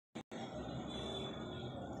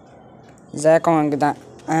ازيكم يا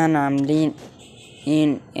جدعان عاملين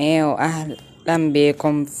ايه واهلا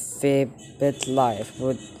بيكم في بيت لايف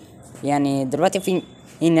يعني دلوقتي في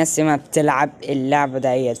ناس ما بتلعب اللعبة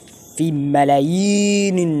ديت في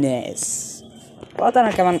ملايين الناس. وقت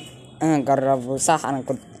انا كمان اجرب صح. انا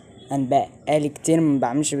بقالي كتير ما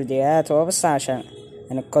بعملش فيديوهات هو بس عشان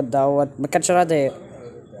الكود دوت ما كانش راضي.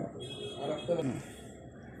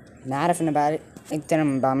 انا عارف ان بقالي كتير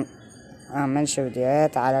ما بعملش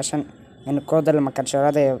فيديوهات علشان الكود اللي ما كانش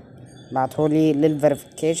راضي بعتهولي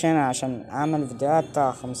للفيريفيكيشن عشان اعمل فيديوهات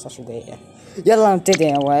 15 دقيقة. يلا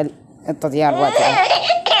نبتدي. هو تضييع الوقت ده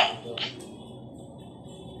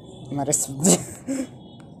مارس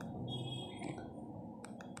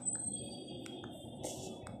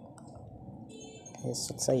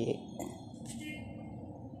الصوت سيء.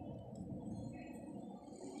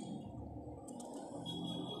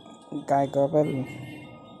 جاي جوجل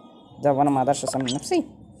ده وانا ما اقدرش اسمي نفسي.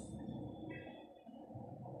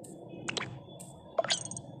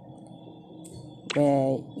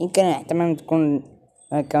 يمكن احتمال تكون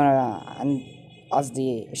الكاميرا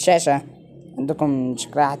قصدي الشاشة عندكم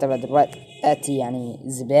شكلها هتبقى دلوقتي يعني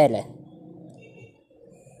زبالة.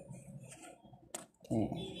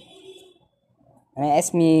 أنا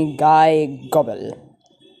اسمي جاي جوبل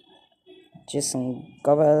جيسون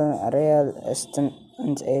جوبل a real estate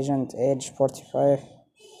agent age 45.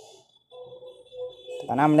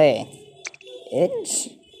 طب أنا أعمل إيه؟ age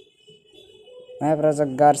my brother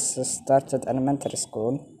Garth started elementary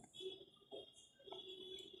school.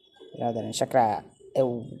 لا ده شكلها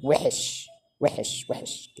وحش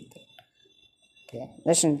جدا. Okay.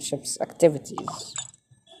 relationships activities.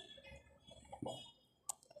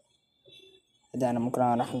 ده أنا ممكن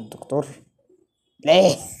أروح للدكتور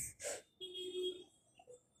ليه؟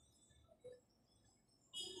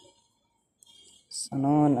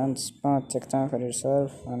 salon and spa take time for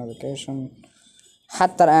yourself on a vacation.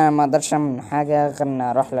 حتى الآن ما أقدرش أعمل حاجة غير إني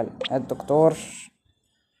أروح للدكتور.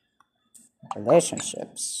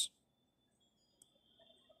 relationships.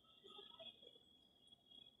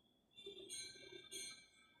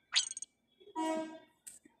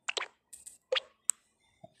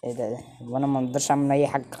 ايه ده وانا ما اقدرش اعمل اي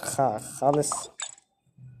حاجة خالص.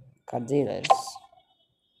 car dealers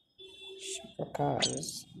shop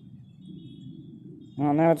cars. I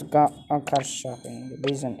never go on car shopping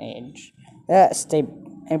reason age. Yeah, stay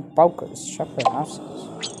brokers shopper houses.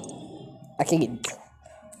 اكيد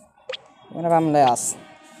وانا بعمل ايه اصلا.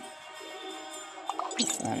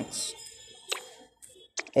 friends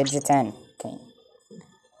age 10. Okay.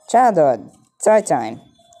 childhood toy time.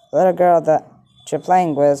 Little girl that you're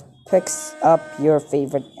playing with picks up your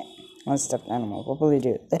favorite unstuffed animal. What will you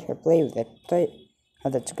do? Let her play with it. Play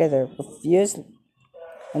with it together. Refuse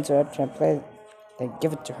into it and play. Then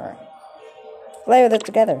give it to her. Play with it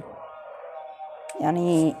together.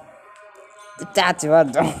 يعني بتاعتي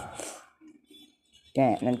برضه.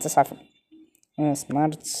 اوكي انت تصحى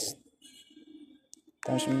سمارت.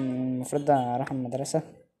 مش المفروض اروح المدرسة.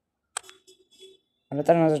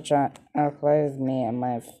 Return as a child. Play with me and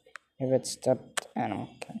my favorite stuffed animal.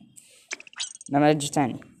 Okay. لما اجي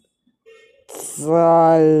تاني.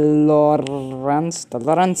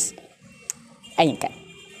 tolerance أيا كان.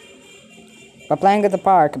 But playing at the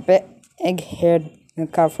park, a big-haired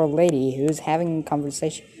colorful lady who's having a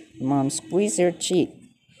conversation with mom squeeze her cheek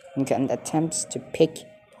and attempts to pick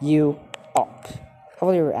you up. How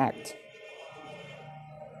will you react?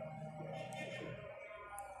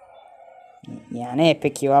 يعني ايه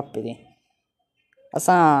pick you up دي؟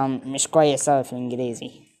 أصلا مش كويس أوي في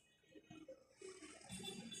الإنجليزي.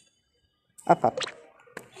 up.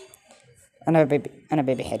 أنا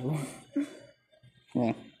بيبي حلو.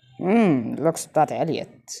 اللوكس بتاعتي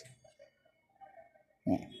عليت.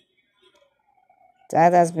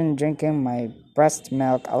 Dad has been drinking my breast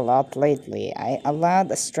milk a lot lately. I allowed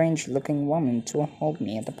a strange-looking woman to hold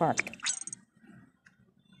me at the park.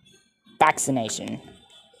 Vaccination.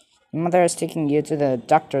 Your mother is taking you to the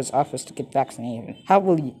doctor's office to get vaccinated. How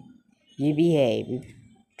will you behave?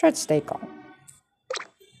 Try to stay calm.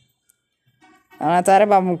 أنا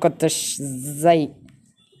تقريبا ما كنتش زي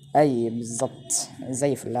بالظبط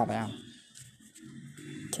زي في اللعبة يعني.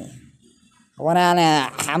 اوكي هو أنا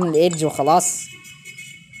هعمل ايدج وخلاص.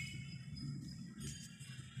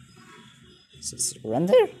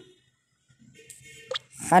 surrender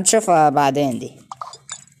هنشوفها بعدين دي.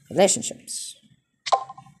 relationships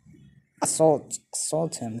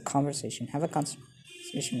assault him conversation have a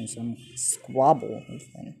conversation with some squabble with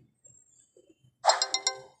him.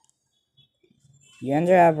 You and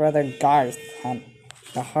your brother Garth had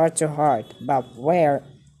a heart-to-heart about where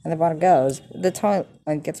the water goes. The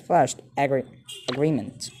toilet gets flushed.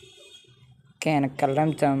 Agreement. أنا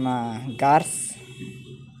اتكلمت مع جارث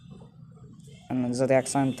أن الزودياك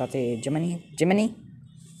ساين بتاعتي جيميني.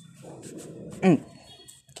 اوكي.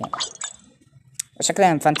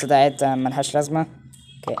 شكلها فانت دعيت ملهاش لازمة.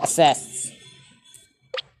 اوكي أساس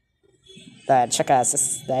دعيت شكلها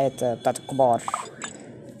أساس دعيت بتاعت الكبار.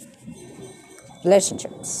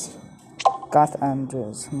 relationships جارث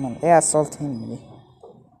أندروز هم ايه السلطين دي؟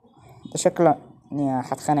 ده شكله اني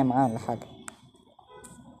هتخانق معاه ولا حاجة.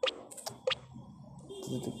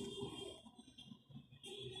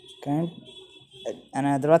 كان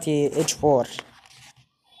انا دلوقتي اتش 4.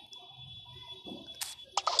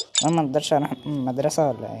 انا ما اقدرش اروح مدرسة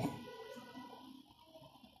ولا ايه؟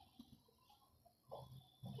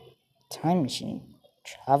 time machine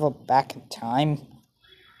travel back in time.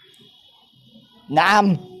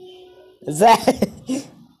 نعم ازاي؟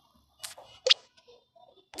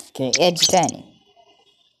 اوكي ايدج تاني.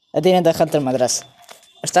 اديني دخلت المدرسة.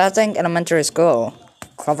 starting elementary school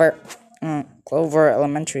Clover Clover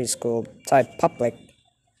Elementary School type public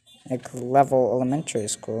level elementary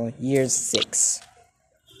school year 6.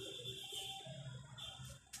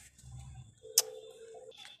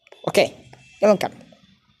 Okay, يلا نكمل.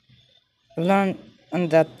 Learn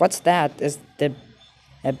that what's that is the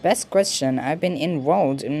best question. I've been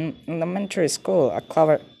enrolled in elementary school, a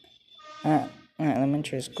Clover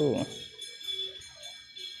elementary school.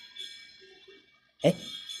 Eh?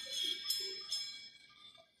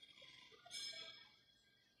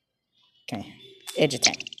 Okay, age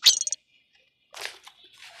 10.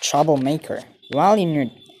 Troublemaker. While in your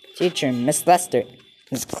teacher, Miss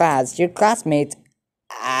Lester's class, your classmate,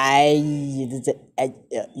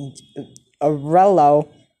 Arello,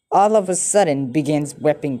 all of a sudden begins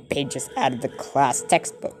ripping pages out of the class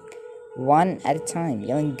textbook, one at a time,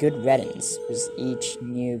 yelling good riddance with each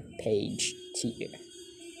new page tier.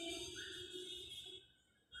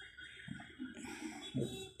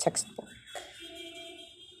 Textbook.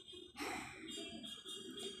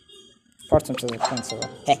 Reporting to the principal.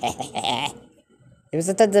 He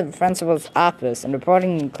visited the principal's office and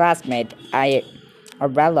reporting classmate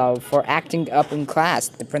Arello for acting up in class.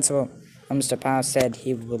 The principal, Mr. Powell, said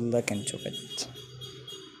he would look into it.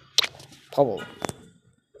 Powell.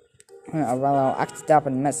 Arello acted up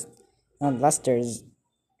and missed Lester's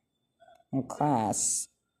class.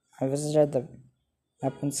 I visited the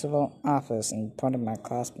principal office and reported my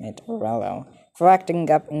classmate Arello for acting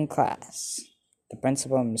up in class. The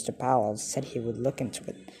principal, Mr. Powell, said he would look into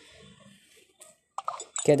it.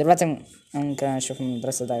 Okay, دلوقتي ممكن أشوف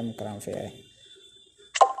المدرسة دايما ممكن أعمل فيها إيه.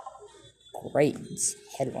 Grades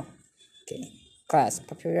حلوة. Okay, class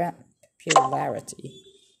popularity.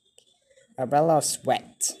 Arello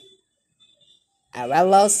sweat.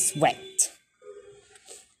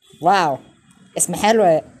 واو اسم حلو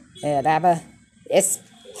يا لعبة. اسم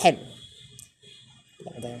حلو.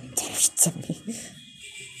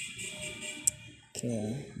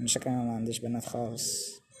 اوكي شكلي ما عنديش بنات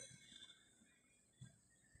خالص.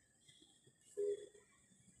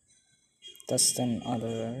 داستن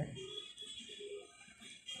أودر.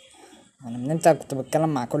 أنا من إمتى كنت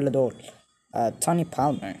بتكلم مع كل دول؟ توني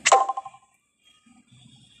بالمر.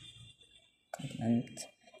 compliment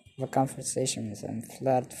the conversation with him.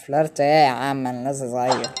 flirt إيه يا عم أنا لسه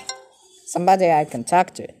صغير. Somebody I can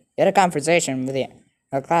talk to. You had a conversation with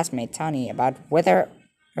your classmate Tony about whether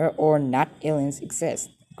or not aliens exist.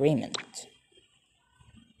 Agreement.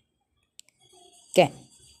 Okay.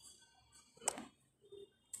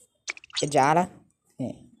 Ijara.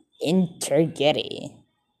 Intergetty.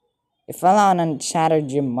 You fell on and shattered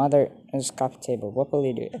your mother's coffee table. What will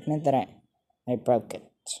you do? Admit that I broke it.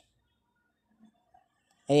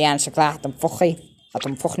 يعني شكلها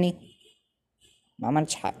هتنفخني ما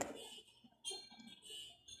عملتش حاجة.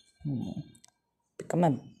 Become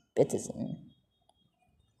a citizen.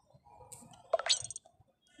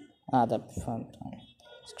 هذا بفهمت.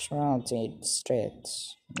 Sexuality straight.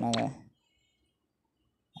 ماذا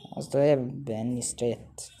قصدي بإني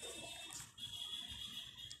straight.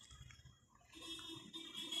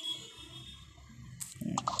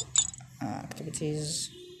 activities.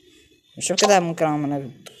 نشوف كده ممكن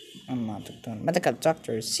أعمل دكتور. medical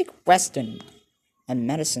doctor. Seek Western and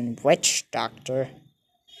medicine. Witch doctor.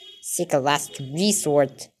 Seek a last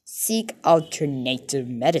resort. Seek alternative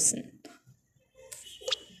medicine.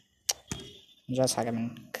 Just حاجة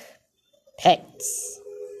منك. Pets.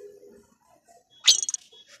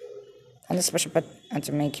 And a special pet and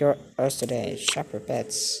to make your earth today. Shop your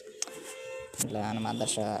pets. لا أنا ما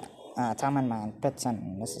أقدرش أتعامل مع البيتس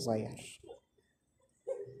أنا لسه صغير.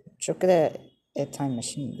 شوف كده التايم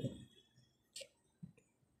ماشين دي.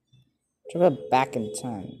 شوف back in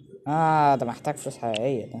time. ده محتاج فلوس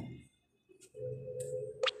حقيقية ده.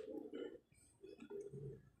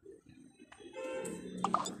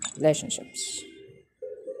 relationships.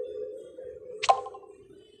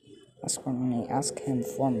 Ask for money. Ask him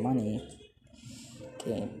for money.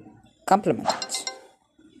 Okay. Compliment.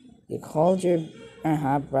 You called your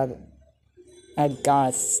brother a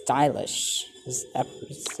god stylish. His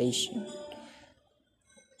appreciation.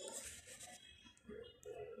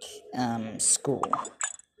 School.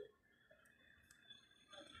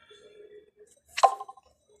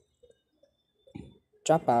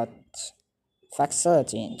 Drop out.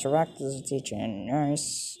 Facility. Interact with the teacher and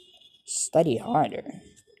nurse. Study harder.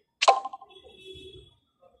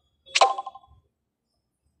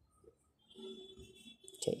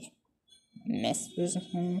 Okay. Mess with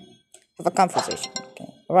him. Have a conversation. Okay.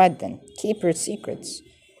 Alright then. Keep your secrets.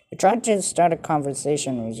 You tried to start a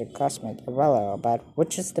conversation with your classmate Arella about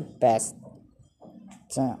which is the best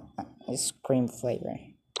ice cream flavor.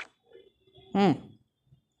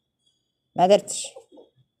 ما قدرتش.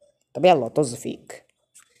 طب يلا طز فيك.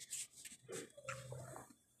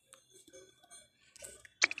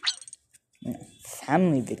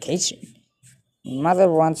 Family vacation. Mother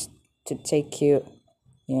wants to take you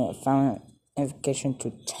family vacation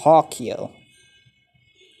to Tokyo.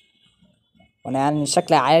 وانا يعني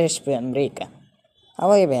شكلي عايش في امريكا. How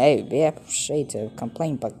you behave? Be appreciative.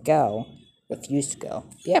 Complain but go. Refuse to go.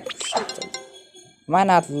 Be appreciative. Why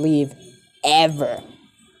not leave ever?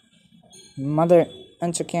 Mother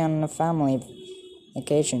took you on a family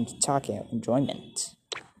vacation to Tokyo. Enjoyment.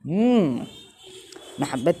 انا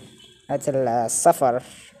حبيت السفر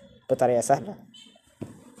بطريقة سهلة.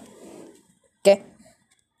 اوكي.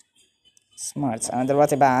 سمارت. انا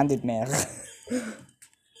دلوقتي بقى عندي دماغ.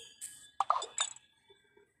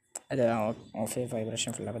 هو في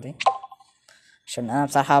فايبريشن في اللعبة دي عشان انا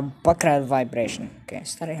بصراحة بكره الفايبريشن. اوكي.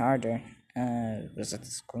 Study harder. Visit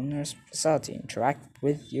the school nurse facility. Interact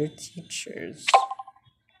with your teachers.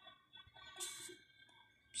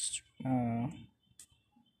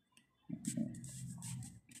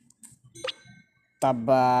 طب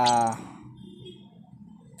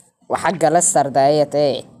وحاجة لستر دهيت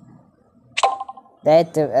ايه؟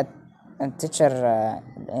 دهيت تبقى التيتشر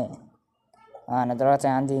ايه؟ انا دلوقتي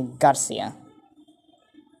عندي جارسيا.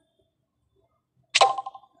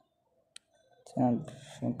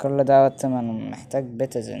 كل دوت انا محتاج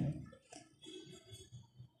بيتزن.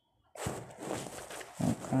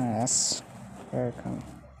 يس.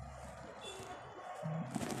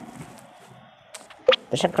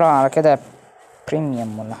 ده شكله على كده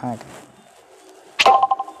بريميوم ولا حاجة.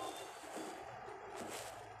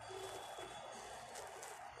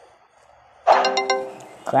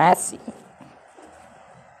 كلاسي.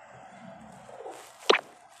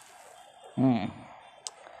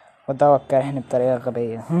 والدواء كرهني بطريقة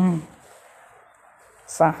غبية.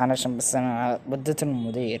 صح علشان بس انا بديت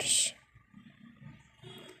المدير.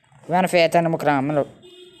 وانا في تاني ممكن اعمله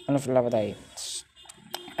في اللعبة ديت.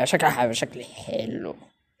 شكلي حلو.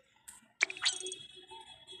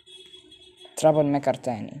 trouble maker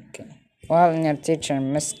تاني. Okay. While in your teacher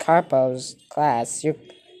Miss Carpo's class, your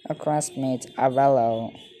classmate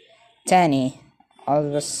Arello Tani all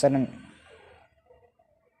of a sudden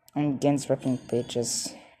begins ripping pages.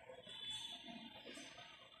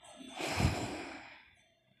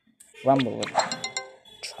 Rumble.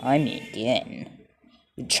 Try me again.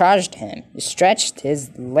 You charged him. You stretched his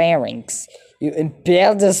larynx. You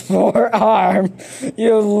impaled his forearm.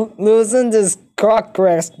 You loosened his cock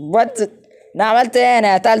wrist. What the... انا عملت ايه؟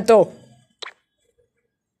 انا قتلته.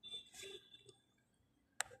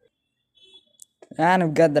 يعني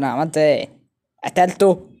بجد انا عملت ايه؟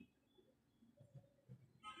 قتلته.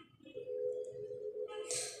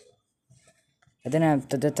 بعدين انا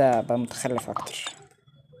ابتديت ابقى متخلف اكتر.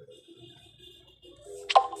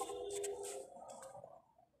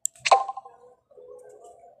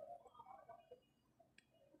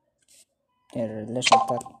 الريليشن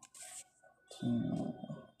بتاعت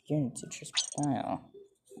unit teacher's style.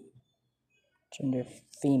 Gender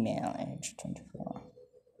female, age 24.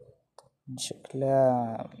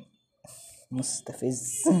 شكلها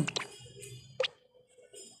مستفز.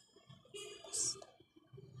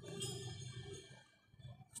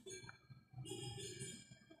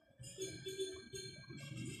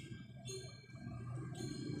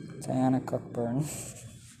 تيانا كوكبرن.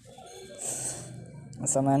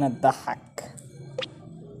 أصلا أنا تضحك.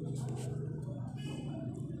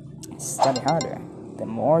 Study harder. The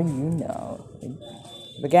more you know.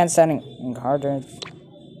 Began studying harder.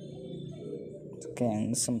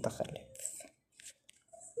 كان لسه متخلف.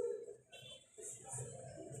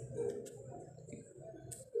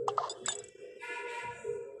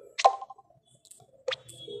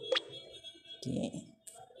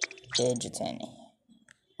 Age تاني.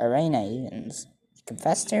 Arena evens.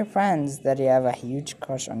 Confess to your friends that you have a huge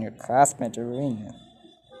crush on your classmate Irina.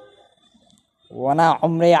 وانا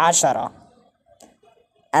عمري 10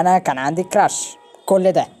 انا كان عندي كراش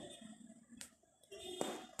كل ده.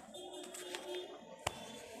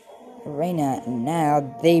 Irina, now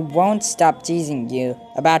they won't stop teasing you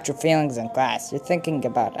about your feelings in class. You're thinking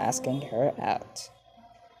about asking her out.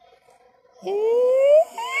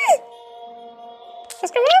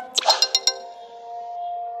 Ask her out?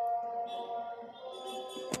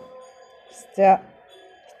 Still,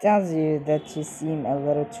 he tells you that you seem a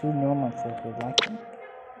little too normal for her liking.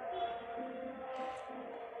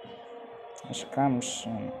 شكلها مش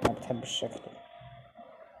ما بتحب الشكل،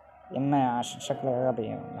 إما عشان شكلها غبي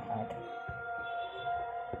ولا حاجة.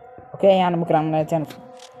 اوكي يعني ممكن عمليتين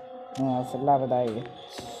في اللعبة دي.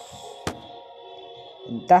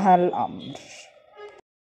 انتهى الأمر.